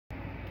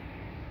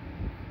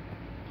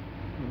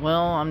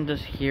Well, I'm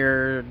just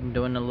here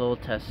doing a little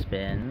test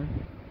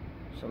spin.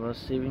 So let's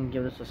see if we can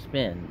give this a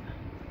spin.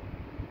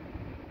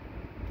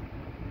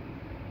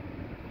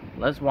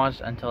 Let's watch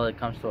until it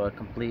comes to a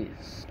complete,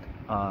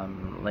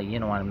 like, you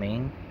know what I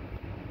mean?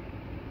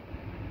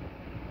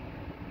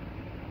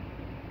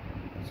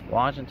 Let's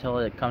watch until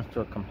it comes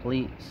to a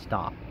complete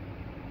stop.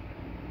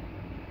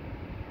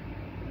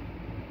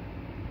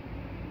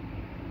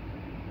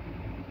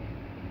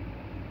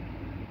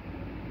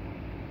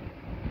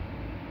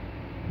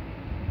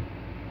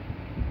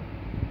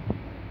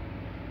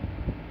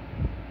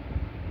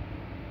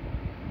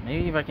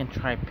 Maybe if I can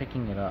try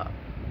picking it up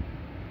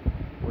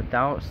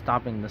without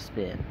stopping the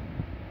spin.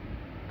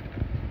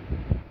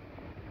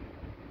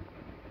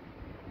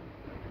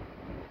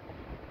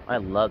 I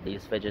love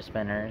these fidget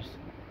spinners.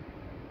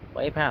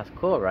 Way past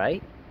cool,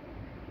 right?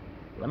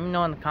 Let me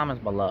know in the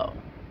comments below.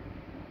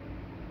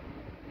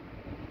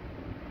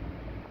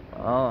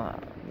 Well,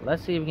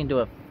 let's see if we can do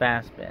a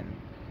fast spin.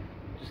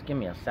 Just give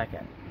me a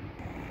second.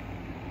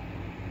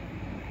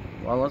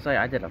 Well, looks like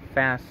I did a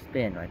fast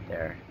spin right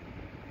there.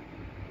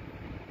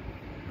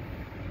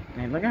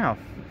 Man, look at how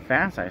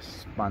fast I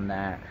spun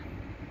that.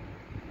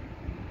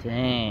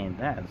 Dang,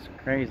 that's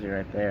crazy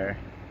right there.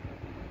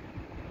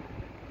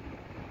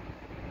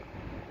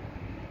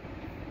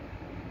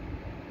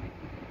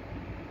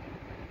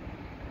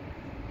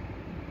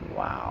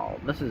 Wow,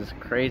 this is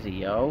crazy,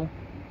 yo.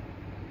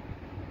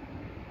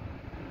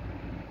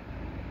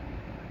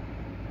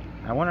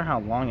 I wonder how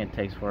long it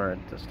takes for it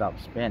to stop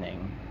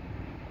spinning.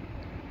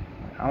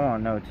 I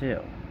want to know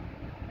too.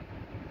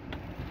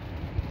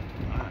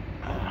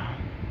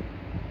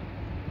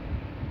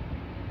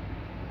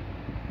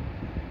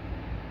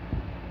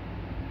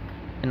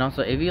 And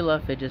also, if you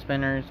love fidget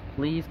spinners,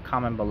 please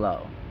comment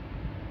below.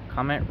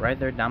 Comment right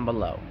there down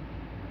below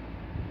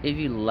if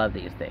you love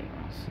these things.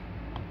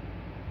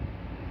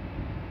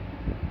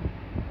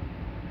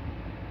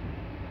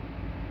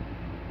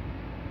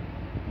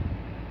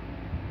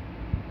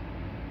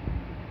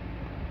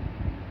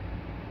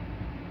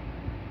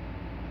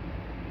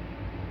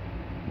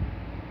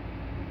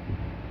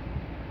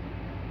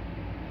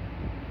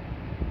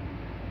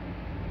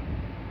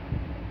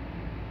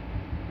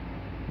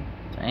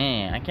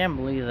 Dang, I can't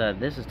believe that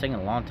this is taking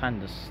a long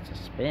time to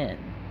spin.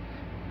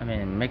 I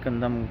mean, making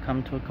them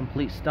come to a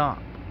complete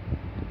stop.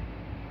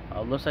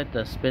 Looks like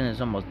the spin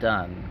is almost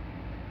done.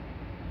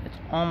 It's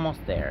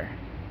almost there.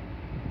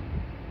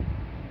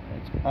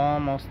 It's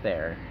almost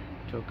there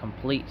to a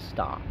complete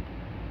stop.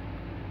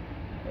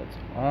 It's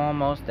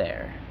almost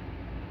there.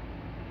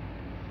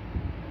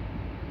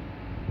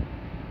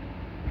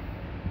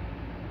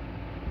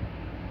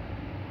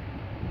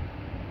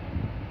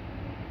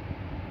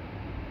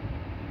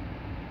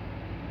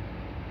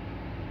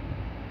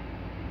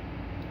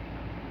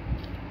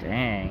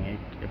 Dang,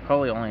 it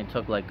probably only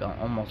took like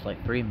almost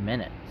like 3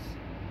 minutes.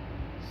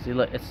 See,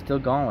 look, it's still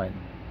going.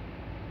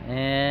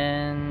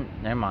 And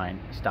never mind,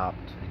 it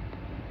stopped.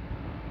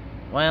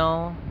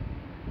 Well,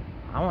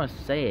 I want to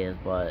say it,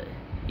 but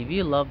if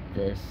you love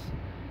this,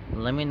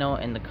 let me know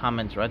in the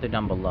comments right there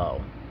down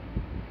below.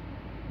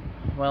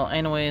 Well,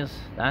 anyways,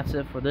 that's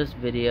it for this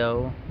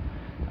video.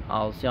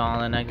 I'll see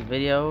y'all in the next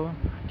video.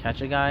 Catch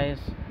you guys.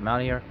 I'm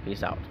out of here.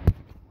 Peace out.